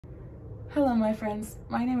Hello my friends,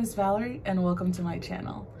 my name is Valerie and welcome to my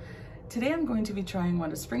channel. Today I'm going to be trying one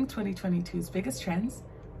of Spring 2022's biggest trends,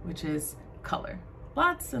 which is color.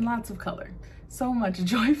 Lots and lots of color. So much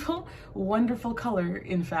joyful, wonderful color,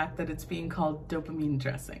 in fact, that it's being called dopamine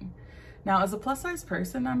dressing. Now, as a plus size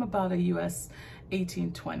person, I'm about a US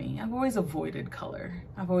 18-20. I've always avoided color.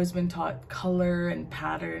 I've always been taught color and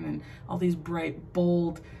pattern and all these bright,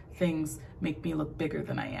 bold things make me look bigger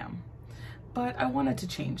than I am. But I wanted to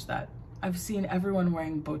change that. I've seen everyone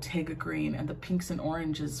wearing Bottega green and the pinks and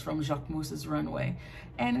oranges from Jacquemus's runway,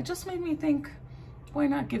 and it just made me think, why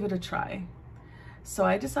not give it a try? So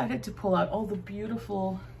I decided to pull out all the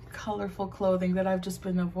beautiful, colorful clothing that I've just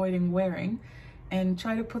been avoiding wearing and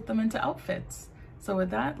try to put them into outfits. So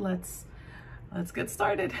with that, let's get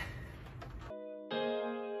started.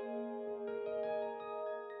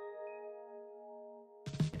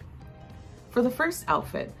 For the first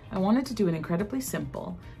outfit, I wanted to do an incredibly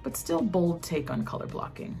simple, but still bold take on color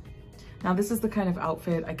blocking. Now this is the kind of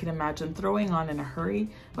outfit I can imagine throwing on in a hurry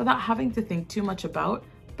without having to think too much about,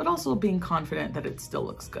 but also being confident that it still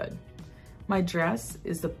looks good. My dress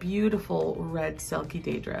is the beautiful red Selkie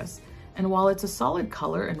Day Dress, and while it's a solid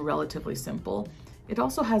color and relatively simple, it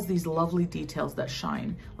also has these lovely details that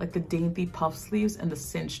shine, like the dainty puff sleeves and the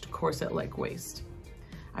cinched corset-like waist.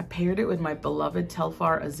 I paired it with my beloved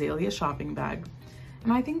Telfar Azalea shopping bag,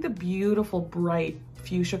 and I think the beautiful bright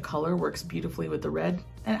fuchsia color works beautifully with the red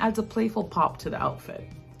and adds a playful pop to the outfit.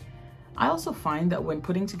 I also find that when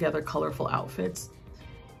putting together colorful outfits,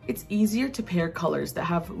 it's easier to pair colors that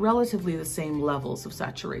have relatively the same levels of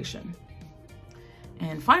saturation.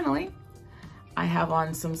 And finally, I have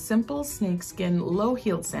on some simple snakeskin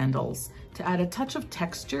low-heeled sandals to add a touch of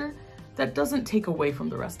texture that doesn't take away from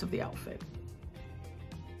the rest of the outfit.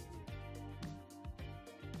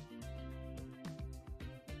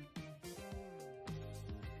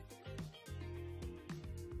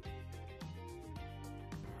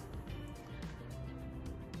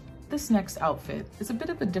 This next outfit is a bit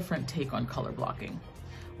of a different take on color blocking.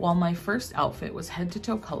 While my first outfit was head to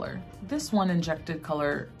toe color, this one injected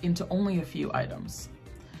color into only a few items.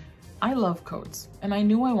 I love coats, and I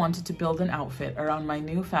knew I wanted to build an outfit around my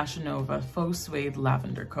new Fashion Nova Faux Suede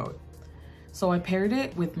Lavender coat. So I paired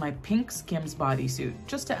it with my pink Skims bodysuit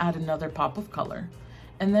just to add another pop of color.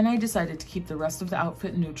 And then I decided to keep the rest of the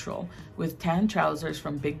outfit neutral with tan trousers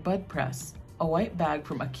from Big Bud Press, a white bag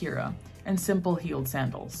from Akira, and simple heeled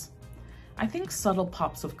sandals. I think subtle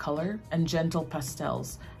pops of color and gentle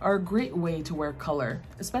pastels are a great way to wear color,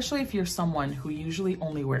 especially if you're someone who usually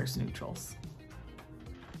only wears neutrals.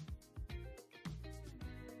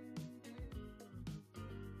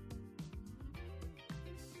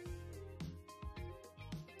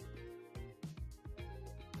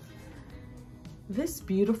 This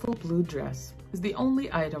beautiful blue dress is the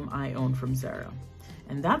only item I own from Zara.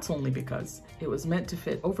 And that's only because it was meant to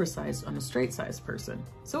fit oversized on a straight size person,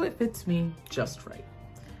 so it fits me just right.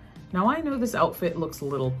 Now I know this outfit looks a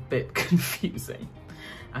little bit confusing.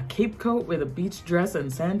 A cape coat with a beach dress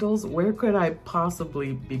and sandals, where could I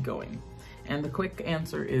possibly be going? And the quick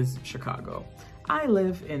answer is Chicago. I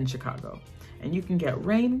live in Chicago, and you can get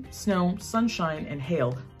rain, snow, sunshine, and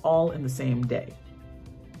hail all in the same day.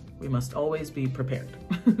 We must always be prepared.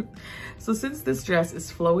 So since this dress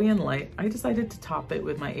is flowy and light, I decided to top it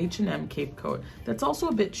with my H&M cape coat that's also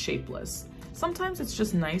a bit shapeless. Sometimes it's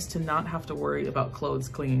just nice to not have to worry about clothes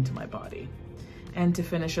clinging to my body. And to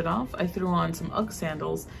finish it off, I threw on some UGG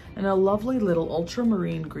sandals and a lovely little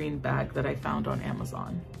ultramarine green bag that I found on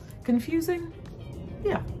Amazon. Confusing?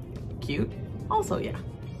 Yeah. Cute? Also yeah.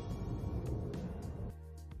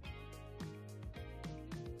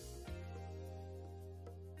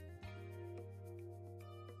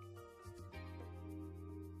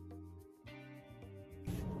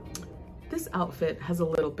 This outfit has a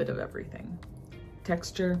little bit of everything: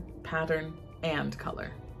 texture, pattern, and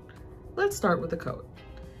color. Let's start with the coat.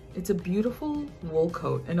 It's a beautiful wool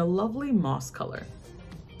coat in a lovely moss color.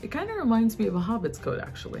 It kind of reminds me of a Hobbit's coat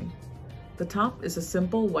actually. The top is a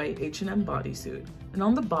simple white H&M bodysuit, and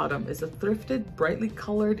on the bottom is a thrifted, brightly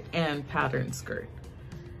colored and patterned skirt.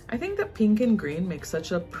 I think that pink and green make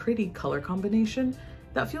such a pretty color combination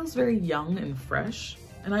that feels very young and fresh.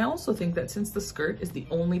 And I also think that since the skirt is the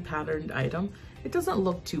only patterned item, it doesn't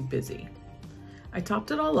look too busy. I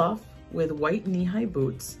topped it all off with white knee-high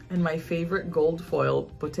boots and my favorite gold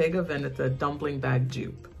foil Bottega Veneta dumpling bag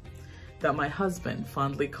dupe that my husband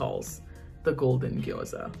fondly calls the golden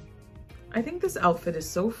gyoza. I think this outfit is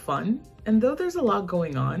so fun, and though there's a lot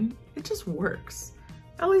going on, it just works.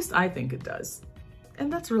 At least I think it does.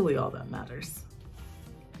 And that's really all that matters.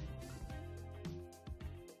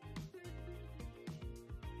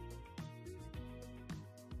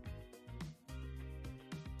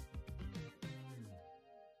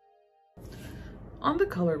 On the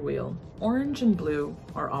color wheel, orange and blue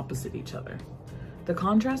are opposite each other. The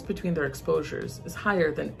contrast between their exposures is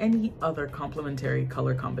higher than any other complementary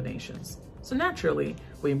color combinations. So naturally,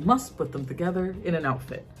 we must put them together in an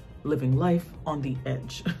outfit, living life on the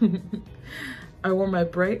edge. I wore my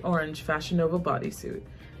bright orange Fashion Nova bodysuit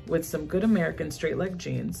with some good American straight leg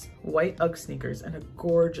jeans, white Ugg sneakers, and a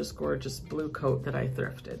gorgeous, gorgeous blue coat that I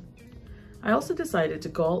thrifted. I also decided to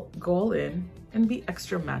go all in and be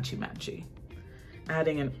extra matchy-matchy,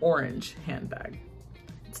 adding an orange handbag.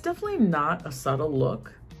 It's definitely not a subtle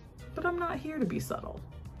look, but I'm not here to be subtle.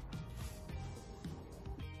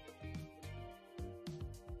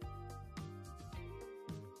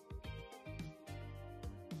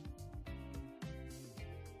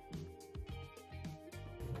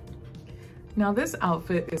 Now this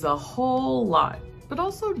outfit is a whole lot, but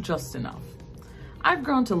also just enough. I've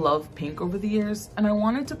grown to love pink over the years, and I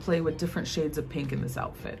wanted to play with different shades of pink in this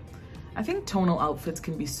outfit. I think tonal outfits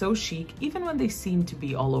can be so chic even when they seem to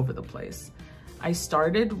be all over the place. I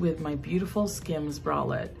started with my beautiful Skims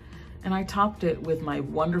bralette, and I topped it with my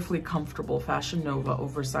wonderfully comfortable Fashion Nova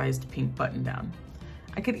oversized pink button down.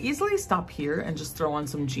 I could easily stop here and just throw on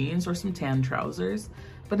some jeans or some tan trousers,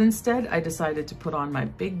 but instead I decided to put on my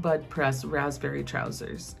Big Bud Press raspberry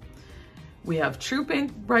trousers. We have true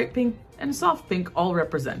pink, bright pink, and soft pink all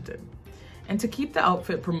represented. And to keep the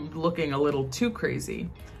outfit from looking a little too crazy,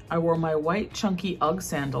 I wore my white chunky Ugg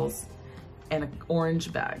sandals and an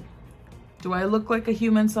orange bag. Do I look like a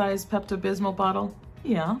human-sized Pepto-Bismol bottle?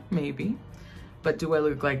 Yeah, maybe. But do I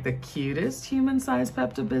look like the cutest human-sized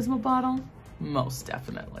Pepto-Bismol bottle? Most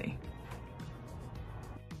definitely.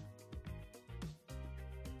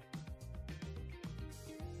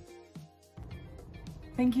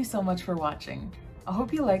 Thank you so much for watching. I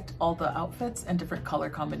hope you liked all the outfits and different color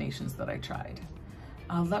combinations that I tried.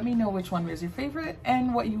 Let me know which one was your favorite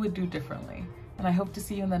and what you would do differently. And I hope to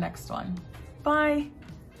see you in the next one. Bye!